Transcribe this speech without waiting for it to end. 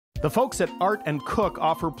The folks at Art & Cook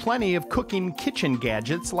offer plenty of cooking kitchen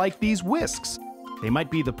gadgets like these whisks. They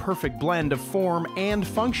might be the perfect blend of form and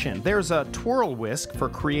function. There's a twirl whisk for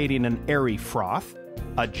creating an airy froth,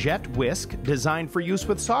 a jet whisk designed for use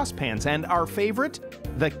with saucepans, and our favorite,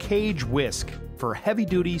 the cage whisk for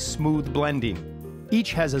heavy-duty smooth blending.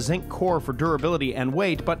 Each has a zinc core for durability and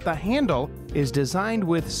weight, but the handle is designed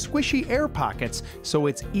with squishy air pockets so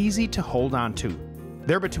it's easy to hold onto.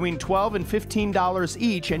 They're between $12 and $15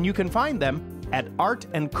 each, and you can find them at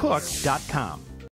artandcook.com.